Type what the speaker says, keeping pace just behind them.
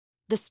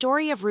The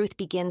story of Ruth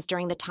begins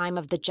during the time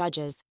of the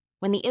Judges,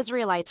 when the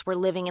Israelites were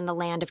living in the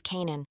land of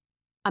Canaan.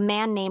 A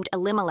man named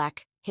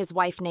Elimelech, his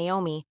wife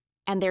Naomi,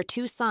 and their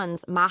two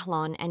sons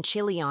Mahlon and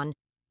Chilion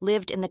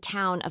lived in the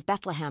town of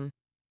Bethlehem.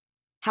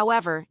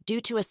 However, due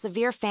to a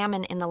severe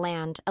famine in the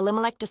land,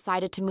 Elimelech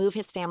decided to move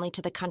his family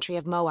to the country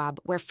of Moab,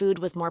 where food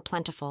was more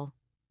plentiful.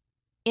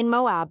 In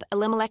Moab,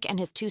 Elimelech and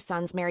his two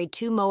sons married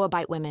two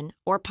Moabite women,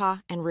 Orpah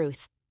and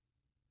Ruth.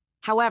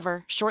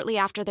 However, shortly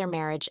after their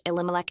marriage,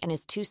 Elimelech and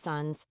his two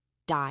sons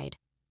died,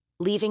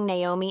 leaving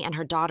Naomi and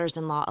her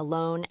daughters-in-law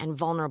alone and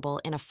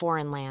vulnerable in a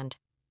foreign land.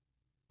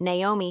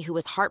 Naomi, who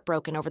was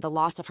heartbroken over the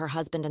loss of her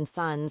husband and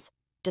sons,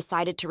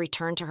 decided to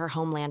return to her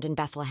homeland in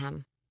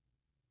Bethlehem.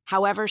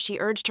 However, she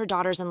urged her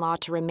daughters-in-law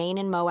to remain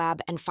in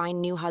Moab and find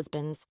new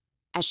husbands,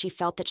 as she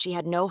felt that she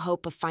had no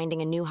hope of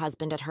finding a new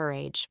husband at her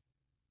age.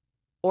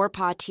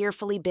 Orpah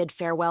tearfully bid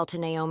farewell to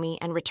Naomi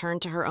and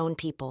returned to her own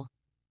people,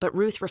 but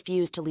Ruth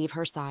refused to leave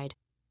her side.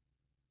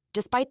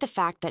 Despite the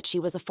fact that she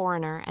was a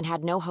foreigner and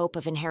had no hope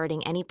of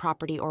inheriting any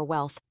property or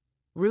wealth,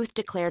 Ruth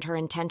declared her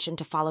intention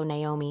to follow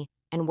Naomi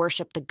and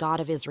worship the God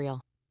of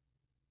Israel.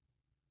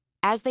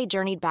 As they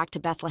journeyed back to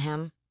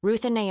Bethlehem,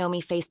 Ruth and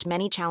Naomi faced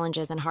many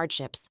challenges and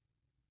hardships.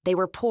 They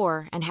were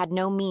poor and had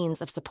no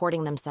means of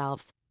supporting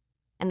themselves,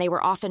 and they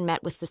were often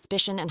met with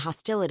suspicion and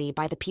hostility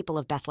by the people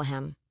of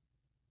Bethlehem.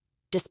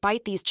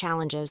 Despite these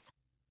challenges,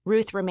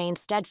 Ruth remained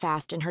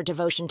steadfast in her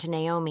devotion to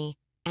Naomi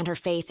and her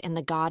faith in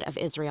the God of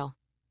Israel.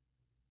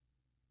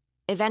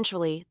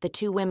 Eventually, the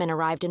two women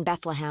arrived in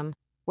Bethlehem,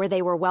 where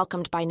they were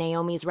welcomed by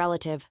Naomi's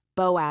relative,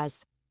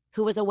 Boaz,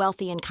 who was a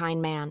wealthy and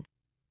kind man.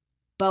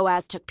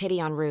 Boaz took pity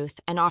on Ruth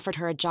and offered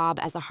her a job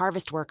as a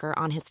harvest worker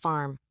on his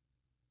farm.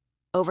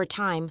 Over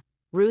time,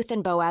 Ruth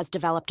and Boaz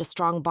developed a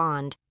strong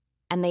bond,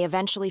 and they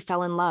eventually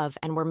fell in love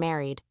and were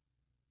married.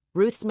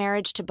 Ruth's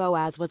marriage to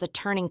Boaz was a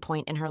turning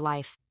point in her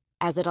life,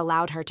 as it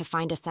allowed her to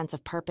find a sense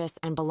of purpose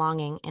and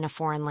belonging in a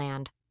foreign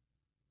land.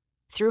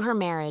 Through her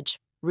marriage,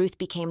 Ruth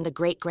became the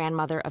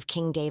great-grandmother of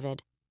King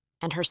David,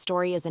 and her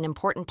story is an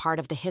important part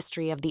of the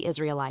history of the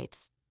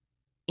Israelites.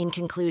 In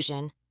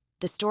conclusion,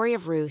 the story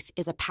of Ruth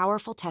is a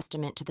powerful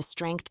testament to the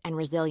strength and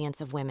resilience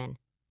of women,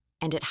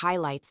 and it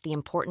highlights the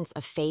importance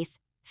of faith,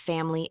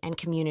 family, and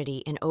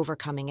community in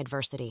overcoming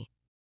adversity.